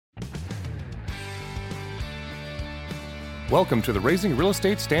Welcome to the Raising Real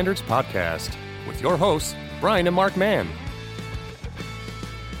Estate Standards Podcast with your hosts, Brian and Mark Mann.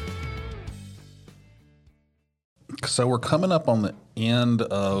 So we're coming up on the end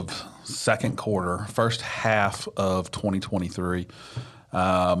of second quarter, first half of 2023.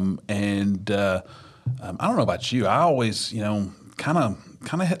 I don't know about you. I always, kind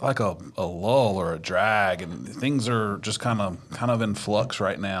of hit like a lull or a drag, and things are just kind of in flux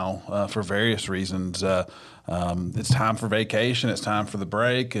right now for various reasons. It's time for vacation. It's time for the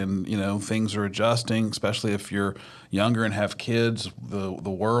break, and things are adjusting. Especially if you're younger and have kids, the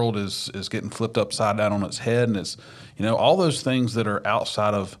world is getting flipped upside down on its head, and it's all those things that are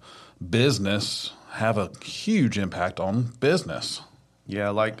outside of business have a huge impact on business. Yeah,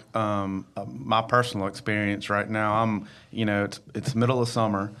 like my personal experience right now, it's middle of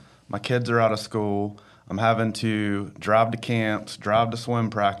summer. My kids are out of school. I'm having to drive to camps, drive to swim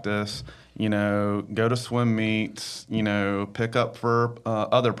practice, go to swim meets, pick up for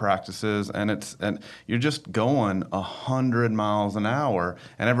other practices, and you're just going 100 miles an hour,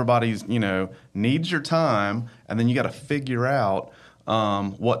 and everybody's needs your time, and then you got to figure out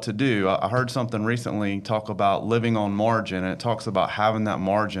what to do. I heard something recently talk about living on margin, and it talks about having that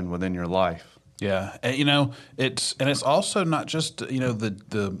margin within your life. Yeah, it's also not just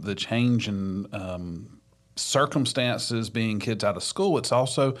the change in circumstances being kids out of school. It's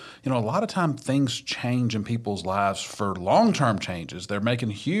also a lot of time things change in people's lives for long-term changes. They're making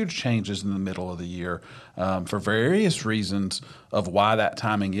huge changes in the middle of the year for various reasons of why that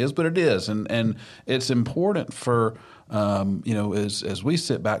timing is, but it is, and it's important for as we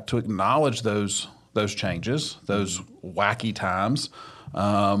sit back to acknowledge those changes, those wacky times,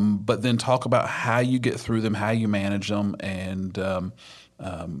 but then talk about how you get through them, how you manage them, and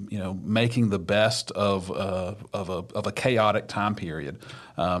making the best of a chaotic time period.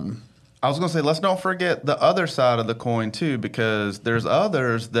 I was going to say, let's not forget the other side of the coin too, because there's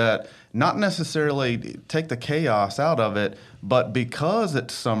others that not necessarily take the chaos out of it, but because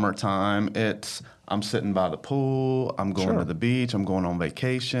it's summertime, I'm sitting by the pool, I'm going to the beach, I'm going on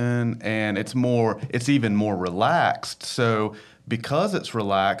vacation, and it's even more relaxed. So because it's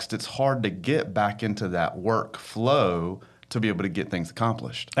relaxed, it's hard to get back into that work flow to be able to get things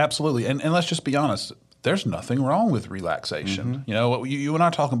accomplished. Absolutely. And let's just be honest, there's nothing wrong with relaxation. Mm-hmm. You and I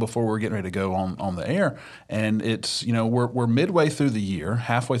were talking before we were getting ready to go on the air, and it's, we're midway through the year,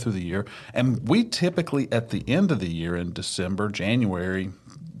 halfway through the year, and we typically at the end of the year in December, January,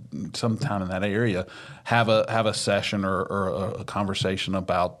 sometime in that area, have a session or a conversation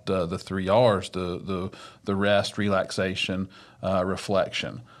about the 3 R's, the rest, relaxation,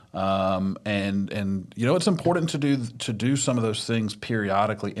 reflection. It's important to do some of those things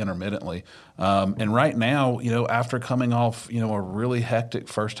periodically, intermittently. And right now, after coming off, a really hectic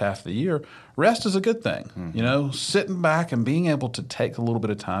first half of the year, rest is a good thing. Mm-hmm. Sitting back and being able to take a little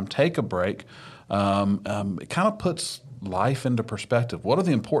bit of time, take a break, it kind of puts life into perspective. What are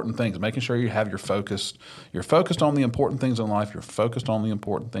the important things? Making sure you're focused on the important things in life. You're focused on the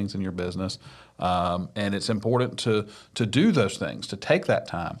important things in your business. And it's important to do those things, to take that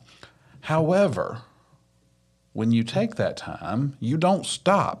time. However, when you take that time, you don't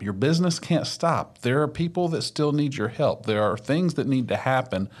stop. Your business can't stop. There are people that still need your help. There are things that need to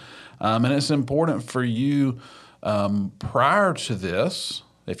happen. And it's important for you prior to this,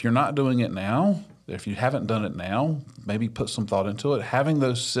 if you're not doing it now, if you haven't done it now, maybe put some thought into it, having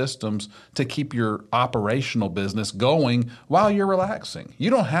those systems to keep your operational business going while you're relaxing. You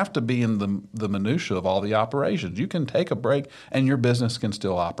don't have to be in the minutia of all the operations. You can take a break and your business can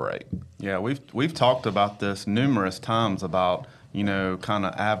still operate. Yeah, we've talked about this numerous times about, kind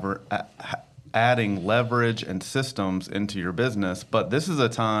of adding leverage and systems into your business, but this is a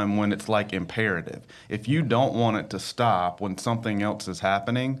time when it's like imperative. If you don't want it to stop when something else is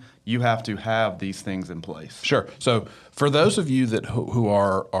happening, you have to have these things in place. Sure. So for those of you that who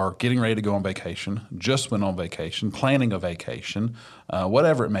are getting ready to go on vacation, just went on vacation, planning a vacation,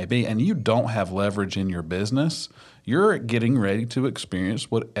 whatever it may be, and you don't have leverage in your business, you're getting ready to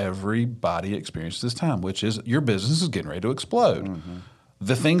experience what everybody experiences this time, which is your business is getting ready to explode. Mm-hmm.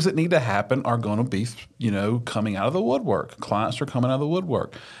 The things that need to happen are going to be, coming out of the woodwork. Clients are coming out of the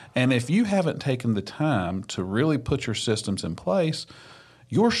woodwork. And if you haven't taken the time to really put your systems in place,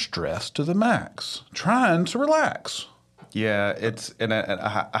 you're stressed to the max, trying to relax. Yeah,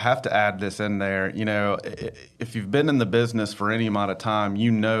 I have to add this in there. If you've been in the business for any amount of time,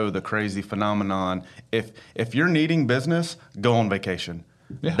 the crazy phenomenon. If you're needing business, go on vacation.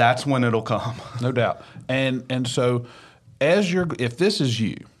 Yeah. That's when it'll come. No doubt. And so if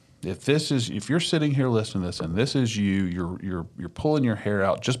you're sitting here listening to this and this is you're pulling your hair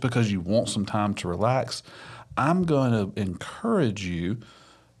out just because you want some time to relax, I'm going to encourage you,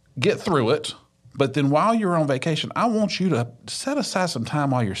 get through it. But then while you're on vacation, I want you to set aside some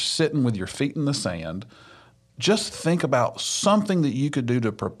time while you're sitting with your feet in the sand. Just think about something that you could do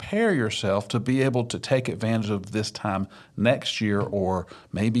to prepare yourself to be able to take advantage of this time next year, or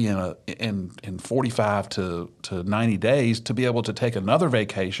maybe in 45 to 90 days to be able to take another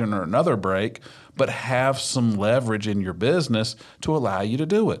vacation or another break, but have some leverage in your business to allow you to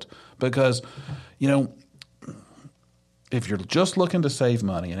do it. Because, if you're just looking to save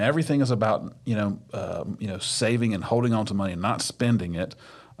money and everything is about saving and holding on to money and not spending it,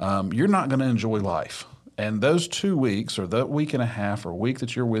 you're not going to enjoy life. And those 2 weeks or that week and a half or week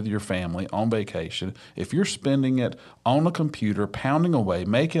that you're with your family on vacation, if you're spending it on a computer, pounding away,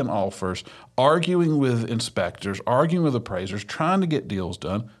 making offers, arguing with inspectors, arguing with appraisers, trying to get deals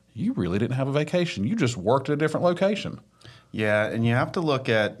done, you really didn't have a vacation. You just worked at a different location. Yeah, and you have to look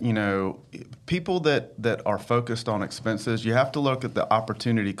at, people that are focused on expenses, you have to look at the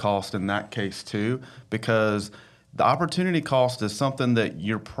opportunity cost in that case too, because the opportunity cost is something that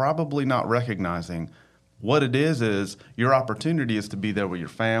you're probably not recognizing. What it is your opportunity is to be there with your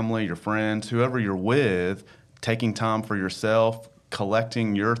family, your friends, whoever you're with, taking time for yourself,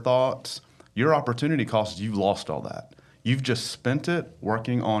 collecting your thoughts. Your opportunity cost is you've lost all that. You've just spent it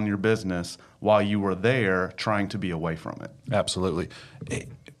working on your business while you were there trying to be away from it. Absolutely.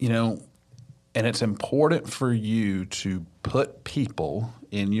 And it's important for you to put people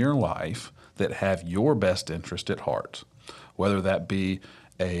in your life that have your best interest at heart, whether that be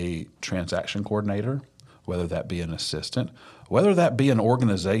a transaction coordinator, whether that be an assistant, whether that be an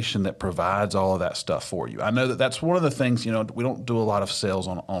organization that provides all of that stuff for you. I know that that's one of the things, we don't do a lot of sales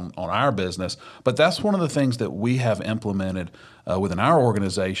on our business, but that's one of the things that we have implemented within our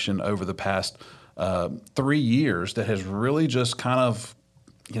organization over the past 3 years that has really just kind of,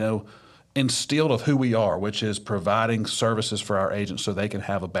 instilled of who we are, which is providing services for our agents so they can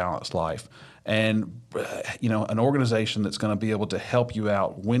have a balanced life. And, an organization that's going to be able to help you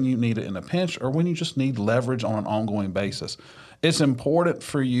out when you need it in a pinch or when you just need leverage on an ongoing basis. It's important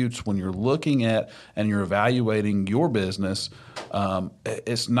for you when you're looking at and you're evaluating your business,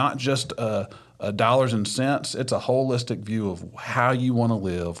 it's not just dollars and cents. It's a holistic view of how you want to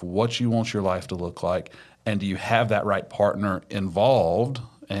live, what you want your life to look like, and do you have that right partner involved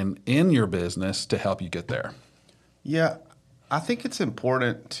and in your business to help you get there? Yeah, I think it's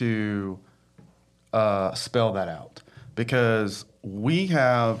important to spell that out, because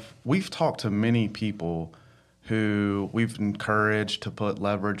we've talked to many people who we've encouraged to put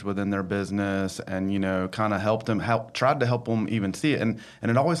leverage within their business and, kind of tried to help them even see it. And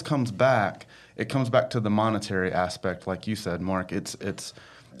it always comes back to the monetary aspect. Like you said, Mark, it's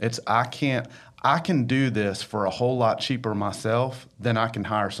I can do this for a whole lot cheaper myself than I can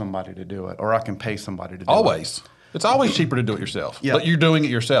hire somebody to do it, or I can pay somebody to do it. Always. It's always cheaper to do it yourself, Yeah. but you're doing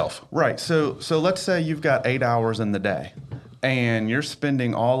it yourself. Right. So let's say you've got 8 hours in the day, and you're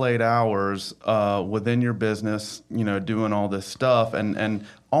spending all 8 hours within your business, doing all this stuff. And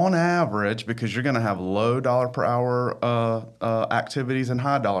on average, because you're going to have low dollar per hour activities and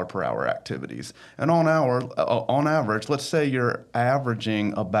high dollar per hour activities. And on average, let's say you're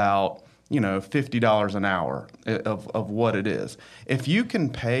averaging about $50 an hour of what it is. If you can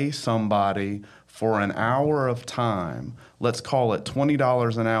pay somebody for an hour of time, let's call it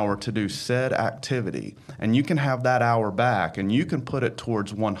 $20 an hour to do said activity, and you can have that hour back and you can put it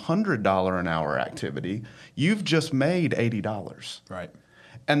towards $100 an hour activity, you've just made $80. Right.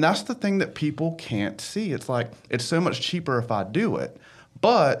 And that's the thing that people can't see. It's like, it's so much cheaper if I do it.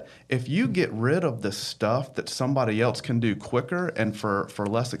 But if you get rid of the stuff that somebody else can do quicker and for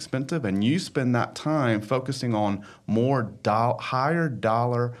less expensive, and you spend that time focusing on more higher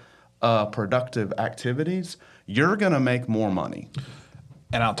dollar productive activities, you're going to make more money.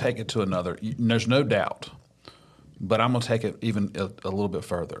 And I'll take it to another. There's no doubt, but I'm going to take it even a little bit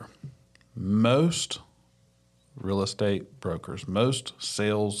further. Most real estate brokers, most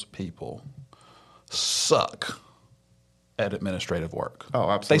sales people suck at administrative work. Oh,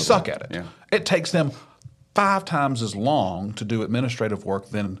 absolutely. They suck at it. Yeah. It takes them 5 times as long to do administrative work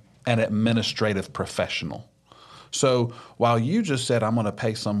than an administrative professional. So while you just said, I'm going to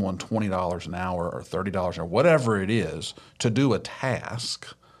pay someone $20 an hour or $30 or whatever it is to do a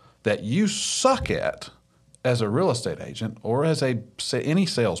task that you suck at as a real estate agent or as any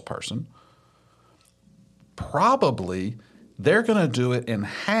salesperson, probably they're going to do it in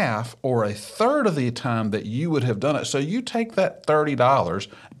half or a third of the time that you would have done it. So you take that $30,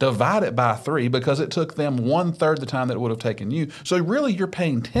 divide it by 3 because it took them 1/3 the time that it would have taken you. So really, you're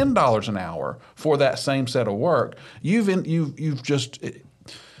paying $10 an hour for that same set of work.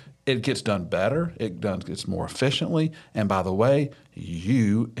 It's it gets done better, gets more efficiently, and by the way,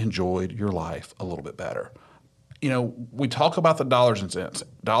 you enjoyed your life a little bit better. We talk about the dollars and cents.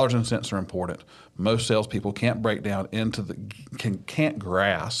 Dollars and cents are important. Most salespeople can't break down can't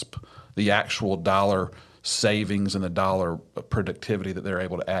grasp the actual dollar savings and the dollar productivity that they're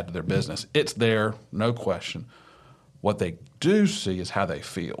able to add to their business. It's there, no question. What they do see is how they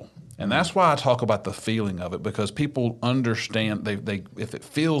feel. And that's why I talk about the feeling of it, because people understand if it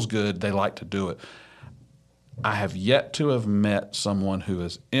feels good, they like to do it. I have yet to have met someone who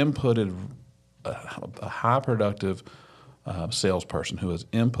has inputted a high productive salesperson who has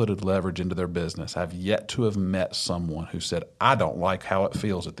inputted leverage into their business. I've yet to have met someone who said, I don't like how it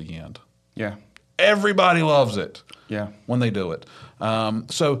feels at the end. Yeah. Everybody loves it. Yeah. When they do it.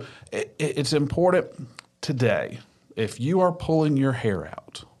 So it's important today, if you are pulling your hair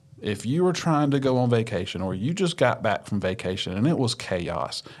out, if you were trying to go on vacation or you just got back from vacation and it was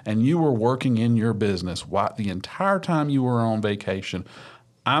chaos and you were working in your business the entire time you were on vacation,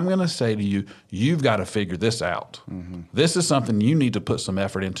 I'm going to say to you, you've got to figure this out. Mm-hmm. This is something you need to put some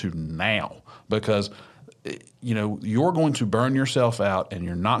effort into now, because you're going to burn yourself out and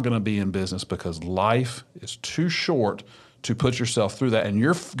you're not going to be in business, because life is too short to put yourself through that, and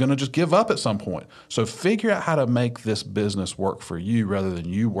you're going to just give up at some point. So figure out how to make this business work for you rather than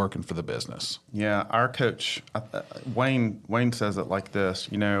you working for the business. Yeah, our coach, Wayne says it like this,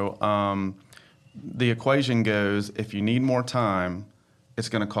 the equation goes, if you need more time, it's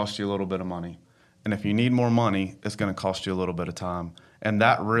going to cost you a little bit of money. And if you need more money, it's going to cost you a little bit of time. And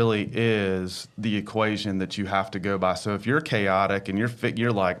that really is the equation that you have to go by. So if you're chaotic and you're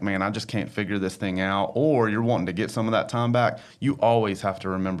like, man, I just can't figure this thing out, or you're wanting to get some of that time back, you always have to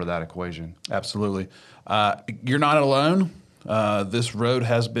remember that equation. Absolutely. You're not alone. This road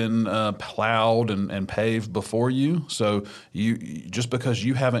has been plowed and paved before you. So you just because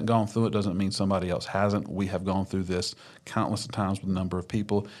you haven't gone through it doesn't mean somebody else hasn't. We have gone through this countless times with a number of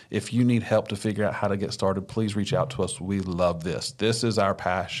people. If you need help to figure out how to get started, please reach out to us. We love this. This is our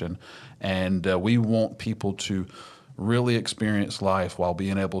passion, and we want people to really experience life while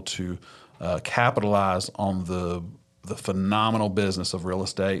being able to capitalize on the phenomenal business of real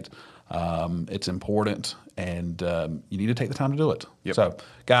estate. It's important, and you need to take the time to do it. Yep. So,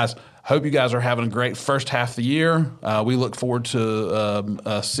 guys, hope you guys are having a great first half of the year. We look forward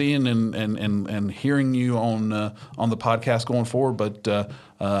to seeing and hearing you on the podcast going forward. But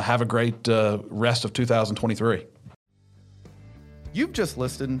have a great rest of 2023. You've just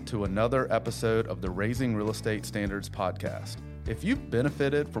listened to another episode of the Raising Real Estate Standards podcast. If you've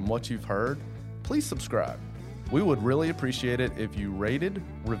benefited from what you've heard, please subscribe. We would really appreciate it if you rated,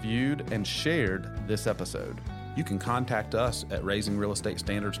 reviewed, and shared this episode. You can contact us at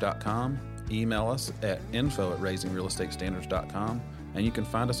raisingrealestatestandards.com, email us at info@raisingrealestatestandards.com, and you can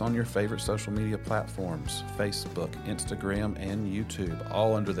find us on your favorite social media platforms, Facebook, Instagram, and YouTube,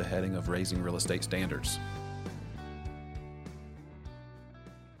 all under the heading of Raising Real Estate Standards.